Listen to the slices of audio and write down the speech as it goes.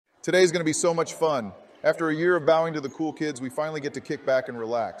Today's going to be so much fun. After a year of bowing to the cool kids, we finally get to kick back and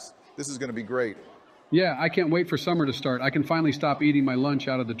relax. This is going to be great. Yeah, I can't wait for summer to start. I can finally stop eating my lunch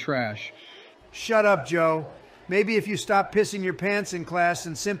out of the trash. Shut up, Joe. Maybe if you stopped pissing your pants in class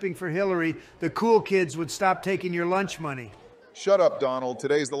and simping for Hillary, the cool kids would stop taking your lunch money. Shut up, Donald.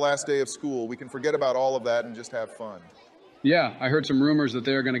 Today's the last day of school. We can forget about all of that and just have fun. Yeah, I heard some rumors that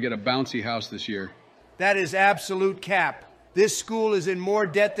they're going to get a bouncy house this year. That is absolute cap. This school is in more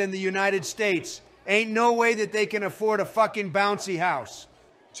debt than the United States. Ain't no way that they can afford a fucking bouncy house.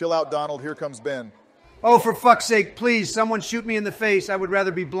 Chill out, Donald. Here comes Ben. Oh, for fuck's sake, please, someone shoot me in the face. I would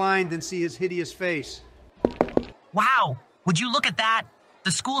rather be blind than see his hideous face. Wow, would you look at that?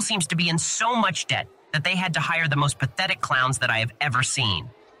 The school seems to be in so much debt that they had to hire the most pathetic clowns that I have ever seen.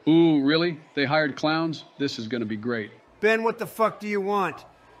 Ooh, really? They hired clowns? This is going to be great. Ben, what the fuck do you want?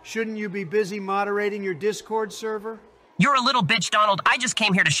 Shouldn't you be busy moderating your Discord server? You're a little bitch, Donald. I just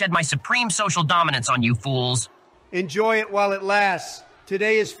came here to shed my supreme social dominance on you fools. Enjoy it while it lasts.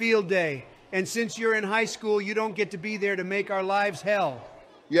 Today is field day. And since you're in high school, you don't get to be there to make our lives hell.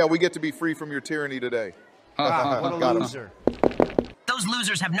 Yeah, we get to be free from your tyranny today. What a Got him. loser. Those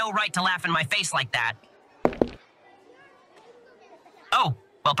losers have no right to laugh in my face like that. Oh,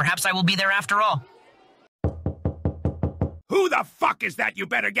 well, perhaps I will be there after all. Who the fuck is that? You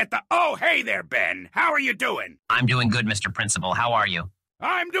better get the... Oh, hey there, Ben. How are you doing? I'm doing good, Mr. Principal. How are you?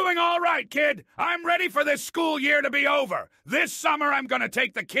 I'm doing all right, kid. I'm ready for this school year to be over. This summer, I'm gonna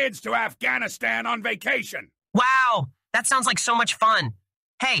take the kids to Afghanistan on vacation. Wow, that sounds like so much fun.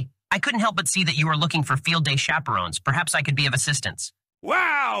 Hey, I couldn't help but see that you were looking for field day chaperones. Perhaps I could be of assistance.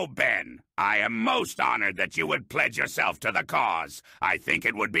 Wow, Ben. I am most honored that you would pledge yourself to the cause. I think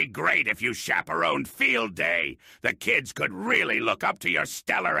it would be great if you chaperoned field day. The kids could really look up to your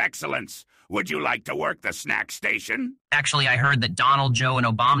stellar excellence. Would you like to work the snack station? Actually, I heard that Donald, Joe, and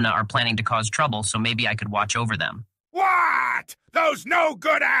Obama are planning to cause trouble, so maybe I could watch over them. What? Those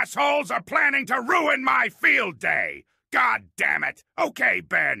no-good assholes are planning to ruin my field day. God damn it. Okay,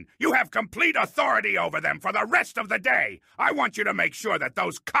 Ben, you have complete authority over them for the rest of the day. I want you to make sure that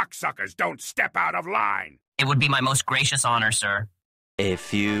those cocksuckers don't step out of line. It would be my most gracious honor, sir. A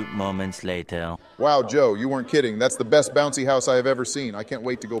few moments later. Wow, Joe, you weren't kidding. That's the best bouncy house I have ever seen. I can't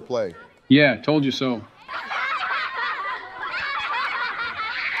wait to go play. Yeah, told you so.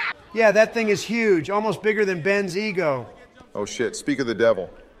 Yeah, that thing is huge, almost bigger than Ben's ego. Oh shit, speak of the devil.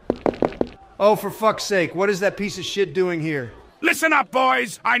 Oh, for fuck's sake, what is that piece of shit doing here? Listen up,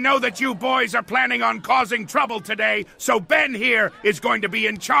 boys. I know that you boys are planning on causing trouble today, so Ben here is going to be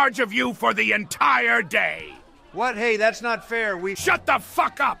in charge of you for the entire day. What? Hey, that's not fair. Shut the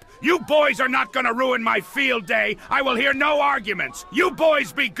fuck up! You boys are not gonna ruin my field day. I will hear no arguments. You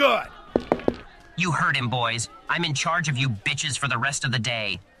boys be good. You heard him, boys. I'm in charge of you bitches for the rest of the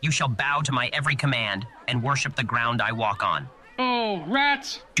day. You shall bow to my every command and worship the ground I walk on. Oh,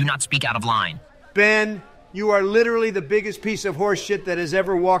 rats! Do not speak out of line. Ben, you are literally the biggest piece of horse shit that has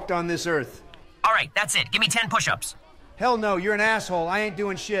ever walked on this earth. All right, that's it. Give me 10 push-ups. Hell no, you're an asshole. I ain't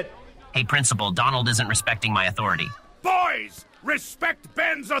doing shit. Hey, Principal, Donald isn't respecting my authority. Boys, respect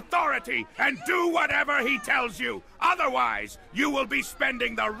Ben's authority and do whatever he tells you. Otherwise, you will be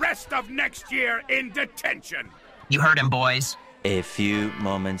spending the rest of next year in detention. You heard him, boys. A few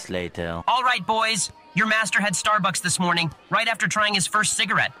moments later. All right, boys. Your master had Starbucks this morning, right after trying his first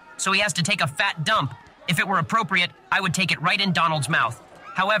cigarette, so he has to take a fat dump. If it were appropriate, I would take it right in Donald's mouth.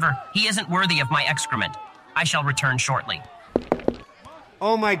 However, he isn't worthy of my excrement. I shall return shortly.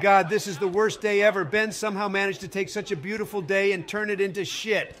 Oh my God, this is the worst day ever. Ben somehow managed to take such a beautiful day and turn it into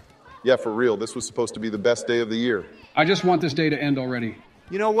shit. Yeah, for real. This was supposed to be the best day of the year. I just want this day to end already.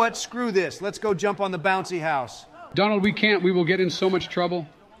 You know what? Screw this. Let's go jump on the bouncy house. Donald, we can't. We will get in so much trouble.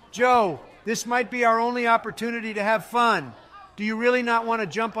 Joe, this might be our only opportunity to have fun. Do you really not want to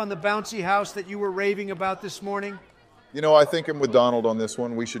jump on the bouncy house that you were raving about this morning? You know, I think I'm with Donald on this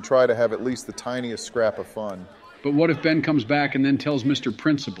one. We should try to have at least the tiniest scrap of fun. But what if Ben comes back and then tells Mr.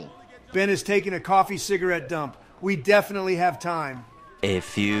 Principal? Ben is taking a coffee cigarette dump. We definitely have time. A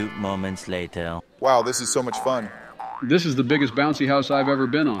few moments later. Wow, this is so much fun. This is the biggest bouncy house I've ever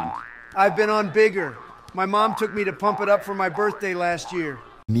been on. I've been on bigger. My mom took me to pump it up for my birthday last year.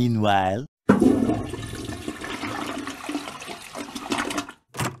 Meanwhile.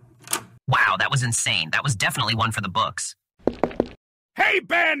 Wow, that was insane. That was definitely one for the books. Hey,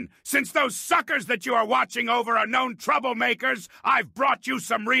 Ben! Since those suckers that you are watching over are known troublemakers, I've brought you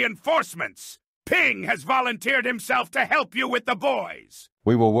some reinforcements. Ping has volunteered himself to help you with the boys.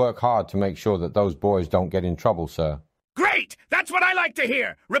 We will work hard to make sure that those boys don't get in trouble, sir. Great! That's what I like to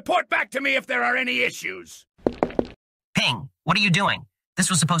hear. Report back to me if there are any issues. Ping, what are you doing? This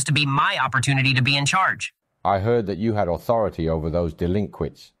was supposed to be my opportunity to be in charge. I heard that you had authority over those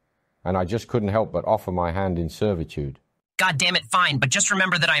delinquents, and I just couldn't help but offer my hand in servitude. God damn it, fine, but just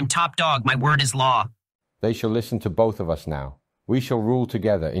remember that I am top dog. My word is law. They shall listen to both of us now. We shall rule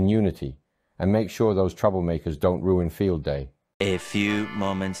together in unity and make sure those troublemakers don't ruin field day. A few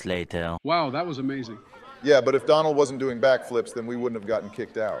moments later. Wow, that was amazing. Yeah, but if Donald wasn't doing backflips, then we wouldn't have gotten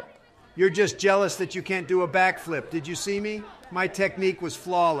kicked out. You're just jealous that you can't do a backflip. Did you see me? My technique was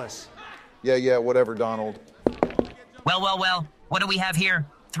flawless. Yeah, whatever, Donald. Well. What do we have here?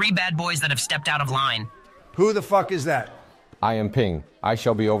 3 bad boys that have stepped out of line. Who the fuck is that? I am Ping. I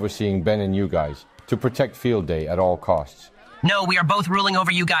shall be overseeing Ben and you guys to protect field day at all costs. No, we are both ruling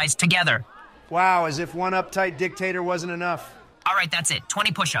over you guys together. Wow, as if one uptight dictator wasn't enough. All right, that's it.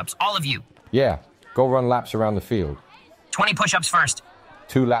 20 push-ups, all of you. Yeah, go run laps around the field. 20 push-ups first.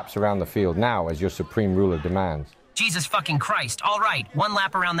 2 laps around the field now as your supreme ruler demands. Jesus fucking Christ. All right, 1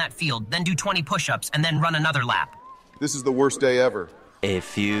 lap around that field, then do 20 push-ups, and then run another lap. This is the worst day ever. A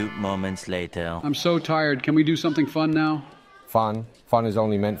few moments later. I'm so tired. Can we do something fun now? Fun is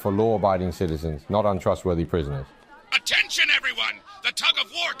only meant for law-abiding citizens, not untrustworthy prisoners. Attention, everyone! The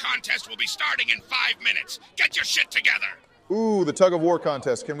tug-of-war contest will be starting in 5 minutes. Get your shit together! Ooh, the tug-of-war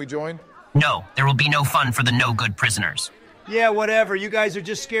contest. Can we join? No, there will be no fun for the no-good prisoners. Yeah, whatever. You guys are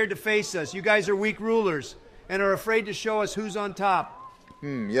just scared to face us. You guys are weak rulers and are afraid to show us who's on top.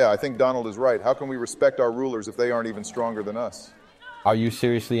 Yeah, I think Donald is right. How can we respect our rulers if they aren't even stronger than us? Are you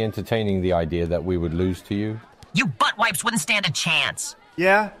seriously entertaining the idea that we would lose to you? You butt wipes wouldn't stand a chance.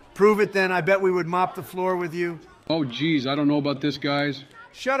 Yeah? Prove it then. I bet we would mop the floor with you. Oh, geez, I don't know about this, guys.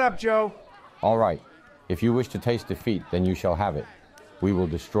 Shut up, Joe. All right. If you wish to taste defeat, then you shall have it. We will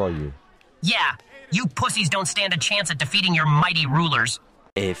destroy you. Yeah, you pussies don't stand a chance at defeating your mighty rulers.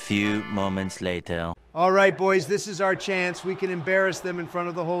 A few moments later. All right, boys, this is our chance. We can embarrass them in front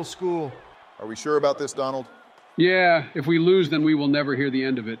of the whole school. Are we sure about this, Donald? Yeah, if we lose, then we will never hear the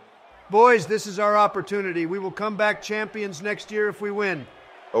end of it. Boys, this is our opportunity. We will come back champions next year if we win.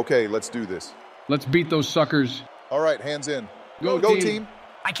 Okay, let's do this. Let's beat those suckers. All right, hands in. Go, team.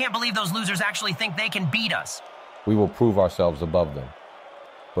 I can't believe those losers actually think they can beat us. We will prove ourselves above them.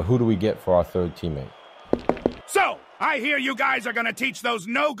 But who do we get for our third teammate? So, I hear you guys are gonna teach those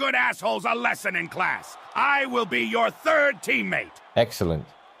no-good assholes a lesson in class. I will be your third teammate. Excellent.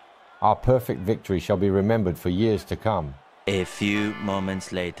 Our perfect victory shall be remembered for years to come. A few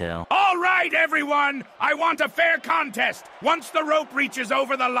moments later. All right, everyone! I want a fair contest. Once the rope reaches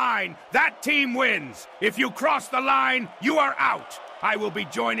over the line, that team wins. If you cross the line, you are out. I will be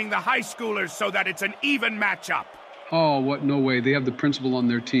joining the high schoolers so that it's an even matchup. Oh, what? No way. They have the principal on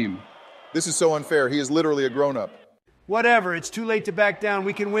their team. This is so unfair. He is literally a grown-up. Whatever, it's too late to back down.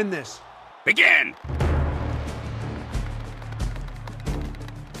 We can win this. Begin!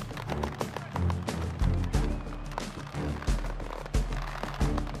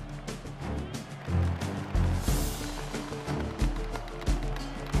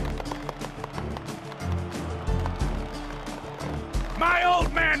 My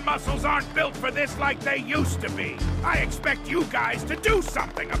old man muscles aren't built for this like they used to be. I expect you guys to do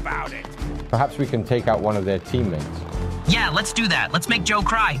something about it. Perhaps we can take out one of their teammates. Yeah, let's do that. Let's make Joe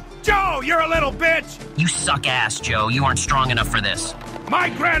cry. Joe, you're a little bitch! You suck ass, Joe. You aren't strong enough for this. My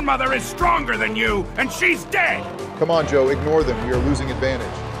grandmother is stronger than you, and she's dead! Come on, Joe, ignore them. We are losing advantage.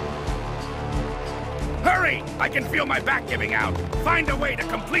 Hurry! I can feel my back giving out. Find a way to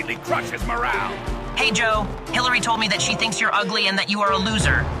completely crush his morale. Hey, Joe. Hillary told me that she thinks you're ugly and that you are a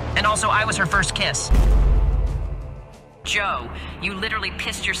loser. And also, I was her first kiss. Joe, you literally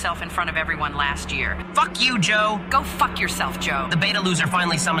pissed yourself in front of everyone last year. Fuck you, Joe. Go fuck yourself, Joe. The beta loser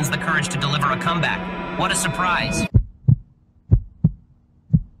finally summons the courage to deliver a comeback. What a surprise.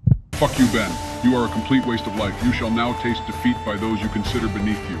 Fuck you, Ben. You are a complete waste of life. You shall now taste defeat by those you consider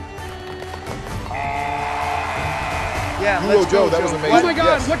beneath you. Yeah, Whoa, let's Joe, go, that was Joe. amazing. Oh my God,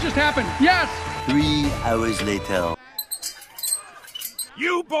 Yes. what just happened? Yes! 3 hours later.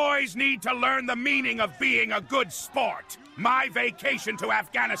 You boys need to learn the meaning of being a good sport. My vacation to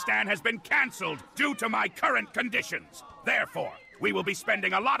Afghanistan has been canceled due to my current conditions. Therefore, we will be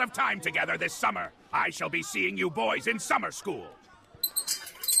spending a lot of time together this summer. I shall be seeing you boys in summer school.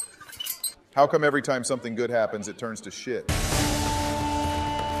 How come every time something good happens, it turns to shit?